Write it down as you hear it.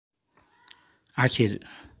आखिर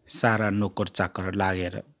सारा नोकर चाकर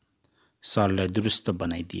लागेर सरलाई दुरुस्त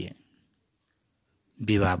बनाइदिए।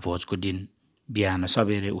 विवाह भोजको दिन बिहान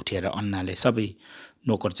सबेरै उठेर अन्नाले सबै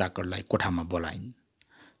नोकर चाकरलाई कोठामा बोलाइन्।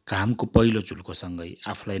 घामको पहिलो झुल्कोसँगै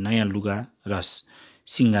आफूलाई नयाँ लुगा र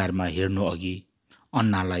सिँगारमा हेर्नु अघि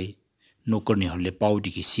अन्नालाई नोकर्नीहरूले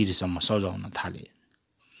पाउदेखि शिरसम्म सजाउन थाले।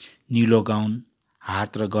 निलो गाउन,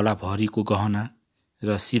 हात र गलाभरिको गहना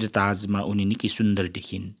र शिरताजमा उनी निकै सुन्दर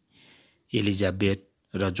देखिन्। एलिजाबेथ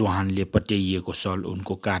र जोहानले पट्याइएको सल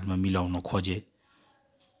उनको काँधमा मिलाउन खोजे।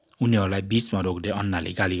 उनीहरूलाई बीचमा रोक्दै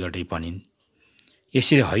अन्नाले गाली गर्दै भनिन्,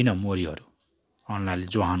 यसरी होइन मोरीहरू। अन्नाले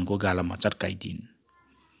जोहानको गालामा चट्काइदिन्।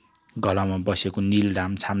 गलामा बसेको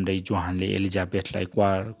नीलडाम छाम्दै जोहानले एलिजाबेथलाई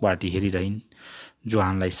क्वार्टी हेरिरहन्।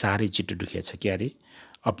 जोहानलाई साह्रै चित्त दुखेछ क्यारे।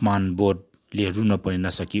 अपमान बोधले रुन पनि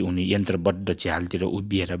नसकी उनी यन्त्रबद्ध झ्यालतिर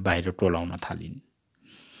उभिएर बाहिर टोलाउन थालिन्।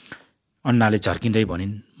 अन्नाले झर्किँदै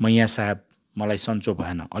भनिन्, मैया साहब, मलाई सन्चो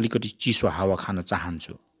भएन, अलिकति चिसो हावा खान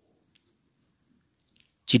चाहन्छु।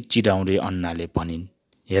 चिटचिटाउँदै अन्नाले भनिन्,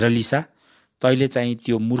 हेर लिसा, तैले चाहिँ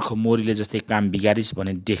त्यो मूर्ख मोरीले जस्तै काम बिगारिस्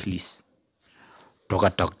भने देखलिस्। ढोका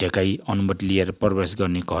ढकढकाई अनुमति लिएर प्रवेश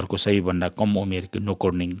गर्ने घरको सबैभन्दा कम उमेरकी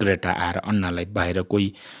नोकर्नी ग्रेटा आएर अन्नालाई बाहिर कोही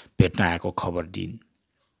भेट्न आएको खबर दिइन्।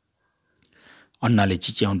 अन्नाले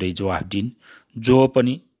चिच्याउँदै जवाफ दिइन्,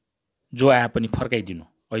 जो आए पनि फर्काइदिनु,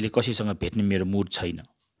 अहिले कसैसँग भेट्ने मेरो मुड छैन।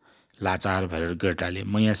 लाचार भएर ग्रेटाले,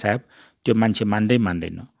 मैया साहब, त्यो मान्छे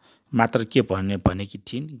मान्दैन, मात्र के भनेकी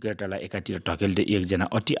थिइन्। ग्रेटालाई एकातिर ढकेल्दै एकजना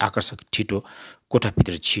अति आकर्षक ठिटो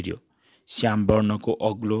कोठाभित्र छिर्यो। श्याम वर्णको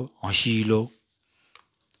अग्लो हँसिलो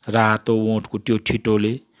रातो ओठको त्यो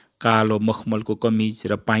ठिटोले कालो मखमलको कमिज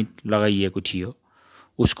र पाइन्ट लगाइएको थियो।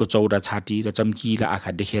 उसको चौडा छाती र चम्किला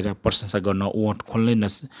आँखा देखेर प्रशंसा गर्न ओठ खोल्नै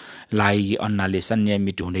लागेकी अन्नाले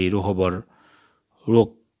सन्यामित हुँदै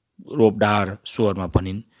रोबदार स्वरमा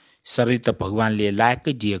भनिन्, शरीर त भगवानले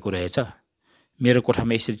लायकै दिएको रहेछ। मेरो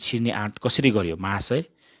कोठामा यसरी छिर्ने आँट कसरी गर्यो महाशय?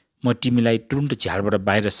 म तिमीलाई तुरुन्त झ्यालबाट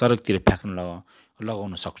बाहिर सडकतिर फ्याँक्न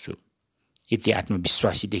लगाउन सक्छु। यति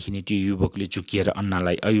आत्मविश्वासी देखिने त्यो युवकले झुकिएर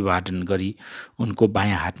अन्नालाई अभिवादन गरी उनको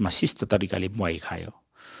बायाँ हातमा शिस्त तरिकाले मुहाई खायो।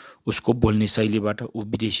 उसको बोल्ने शैलीबाट ऊ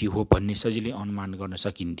विदेशी हो भन्ने सजिलै अनुमान गर्न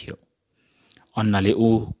सकिन्थ्यो। अन्नाले ऊ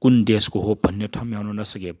कुन देशको हो भन्ने ठम्याउन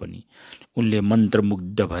नसके पनि उनले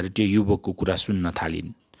मन्त्रमुग्ध भएर त्यो युवकको कुरा सुन्न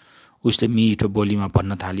थालिन्। उसले मिठो बोलीमा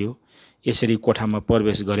भन्न थाल्यो, यसरी कोठामा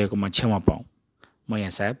प्रवेश गरेकोमा क्षमा पाऊँ। मैया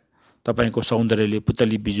साहब, तपाईँको सौन्दर्यले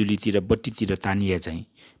पुतली बिजुलीतिर बत्तीतिर तानिए चाहिँ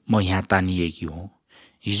म यहाँ तानिएकी हुँ।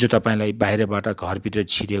 हिजो तपाईँलाई बाहिरबाट घरभित्र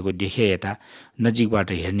छिरेको देखे यता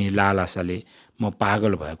नजिकबाट हेर्ने लालसाले म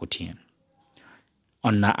पागल भएको थिएँ।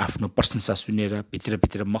 अन्ना आफ्नो प्रशंसा सुनेर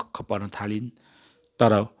भित्रभित्र मक्ख पर्न थालिन्,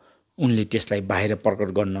 तर उनले त्यसलाई बाहिर प्रकट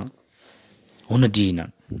गर्न हुन दिइनन्।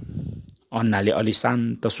 अन्नाले अलि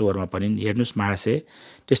शान्त स्वरमा भनिन्, हेर्नुहोस् महाशय,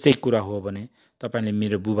 त्यस्तै कुरा हो भने तपाईँले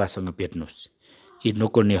मेरो बुबासँग भेट्नुहोस्। यी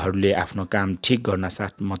नोकर्नीहरूले आफ्नो काम ठिक गर्न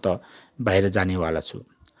साथ म त बाहिर जानेवाला छु।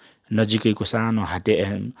 नजिकैको सानो हाते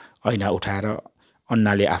ऐना उठाएर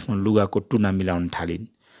अन्नाले आफ्नो लुगाको टुना मिलाउन थालिन्।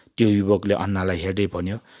 त्यो युवकले अन्नालाई हेर्दै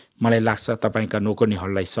भन्यो, मलाई लाग्छ तपाईँका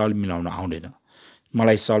नोकर्नीहरूलाई सल मिलाउन आउँदैन।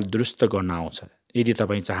 मलाई सल दुरुस्त गर्न आउँछ। यदि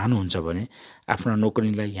तपाईँ चाहनुहुन्छ भने आफ्ना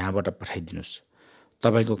नोकर्नीलाई यहाँबाट पठाइदिनुहोस्।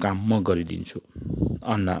 तपाईँको काम म गरिदिन्छु।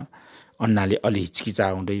 अन्नाले अलि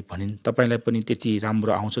हिचकिचाउँदै भनिन्, तपाईँलाई पनि त्यति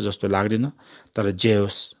राम्रो आउँछ जस्तो लाग्दैन, तर जे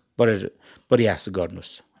होस् प्रयास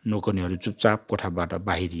गर्नुहोस्। नोकर्नीहरू चुपचाप कोठाबाट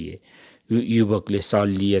बाहिरिए। युवकले सल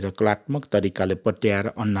लिएर कलात्मक तरिकाले पट्याएर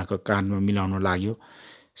अन्नाको कानमा मिलाउन लाग्यो।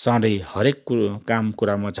 सधैँ हरेक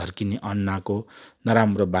कुरामा झर्किने अन्नाको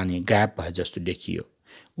नराम्रो बानी गायब भए जस्तो देखियो।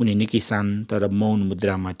 उनी निकै शान्त र मौन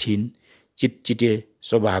मुद्रामा थिइन्। चिटचिटे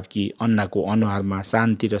स्वभावकी अन्नाको अनुहारमा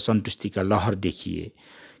शान्ति र सन्तुष्टिका लहर देखिए।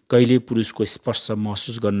 कहिले पुरुषको स्पर्श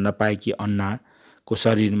महसुस गर्न नपाएकी अन्नाको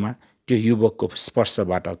शरीरमा त्यो युवकको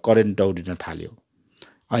स्पर्शबाट करेन्ट दौडिन थाल्यो।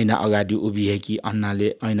 ऐना अगाडि उभिएकी अन्नाले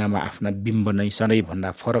ऐनामा आफ्ना बिम्ब नै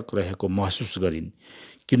सधैँभन्दा फरक रहेको महसुस गरिन्।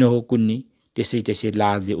 किन हो कुन्नी त्यसै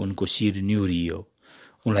लाजले उनको शिर निहुरियो।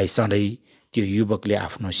 उनलाई सधैँ त्यो युवकले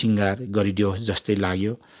आफ्नो सिँगार गरिदियोस् जस्तै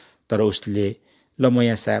लाग्यो। तर उसले ल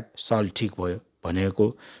मैया साहब, सल ठिक भयो भनेको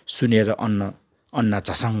सुनेर अन्ना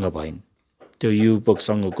झसङ्ग भइन्। त्यो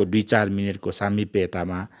युवकसँगको 2-4 मिनटको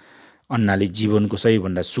सामिप्यतामा अन्नाले जीवनको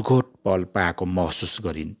सबैभन्दा सुखद पल पाएको महसुस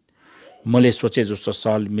गरिन्। मैले सोचे जस्तो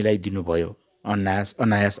सल मिलाइदिनु भयो,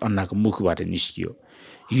 अनायास अन्नाको मुखबाट निस्कियो।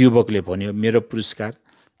 युवकले भन्यो, मेरो पुरस्कार।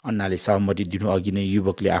 अन्नाले सहमति दिनु अघि नै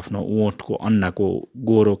युवकले आफ्नो ओठको अन्नाको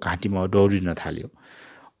गोरो घाँटीमा डोरिन थाल्यो।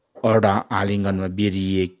 आलिङ्गनमा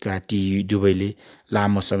बेरिएका ती दुवैले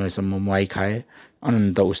लामो समयसम्म मुहाई खाए।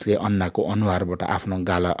 अनन्त उसले अन्नाको अनुहारबाट आफ्नो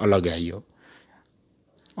गाला अलग्यायो।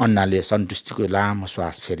 अन्नाले सन्तुष्टिको लामो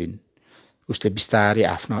श्वास फेरिन्। उसले बिस्तारै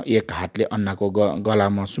आफ्नो एक हातले अन्नाको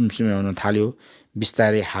गलामा सुमसुम्याउन थाल्यो।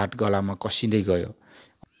 बिस्तारै हात गलामा कसिँदै गयो।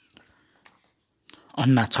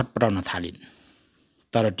 अन्ना छटपटाउन थालिन्।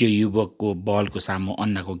 तर त्यो युवकको बलको सामु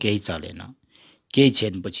अन्नाको केही चलेन। केही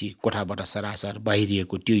क्षणपछि कोठाबाट सरासर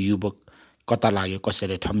बाहिरिएको त्यो युवक कता लाग्यो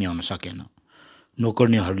कसैले ठम्याउन सकेन।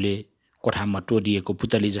 नोकर्नीहरूले कोठामा टोरिएको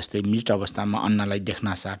पुतली जस्तै मृत अवस्थामा अन्नालाई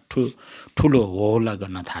देख्नासाथ ठुलो होहल्ला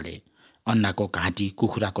गर्न थाले। अन्नाको घाँटी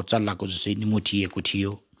कुखुराको चल्लाको जस्तै निमुठिएको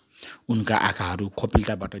थियो। उनका आँखाहरू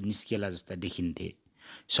खोपिल्टाबाट निस्किएला जस्ता देखिन्थे।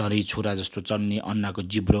 सधैँ छोरा जस्तो चल्ने अन्नाको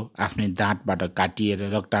जिब्रो आफ्नै दाँतबाट काटिएर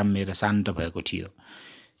रक्ताम्मेर शान्त भएको थियो।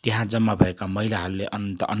 त्यहाँ जम्मा भएका महिलाहरूले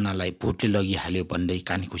अन्नालाई भूतले लगिहाल्यो भन्दै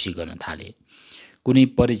कानीखुसी गर्न थाले। कुनै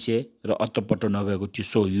परिचय र अत्तोपत्तो नभएको त्यो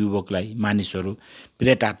सो युवकलाई मानिसहरू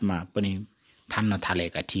प्रेतात्मा पनि ठान्न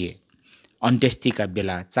थालेका थिए। अन्त्येष्टिका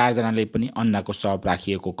बेला 4 जनाले पनि अन्नाको शव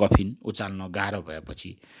राखिएको कफिन उचाल्न गाह्रो भएपछि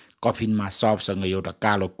कफिनमा शवसँग एउटा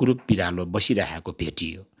कालो कुरूप बिरालो बसिरहेको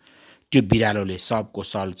भेटियो। त्यो बिरालोले शवको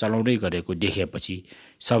सल चलाउँदै गरेको देखेपछि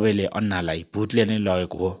सबैले अन्नालाई भूतले नै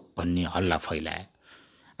लगेको हो भन्ने हल्ला फैलाए।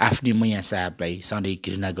 आफ्नी मैया साहबलाई सधैँ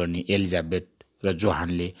घृणा गर्ने एलिजाबेथ र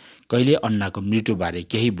जोहानले कहिले अन्नाको मृत्युबारे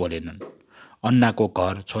केही बोलेनन्। अन्नाको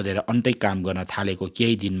घर छोडेर अन्तै काम गर्न थालेको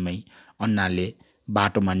केही दिनमै अन्नाले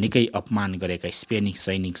बाटोमा निकै अपमान गरेका स्पेनिस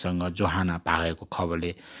सैनिकसँग जोहाना भागेको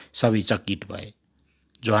खबरले सबै चकित भए।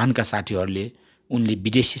 जोहानका साथीहरूले उनले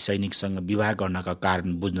विदेशी सैनिकसँग विवाह गर्नका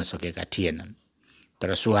कारण बुझ्न सकेका थिएनन्।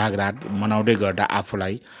 तर सुहागरात मनाउँदै गर्दा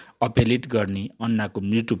आफूलाई अपहेलित गर्ने अन्नाको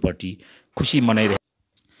मृत्युप्रति खुसी मनाइरहे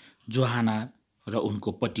जोहाना र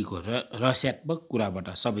उनको पतिको रहस्यात्मक कुराबाट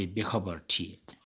सबै बेखबर थिए।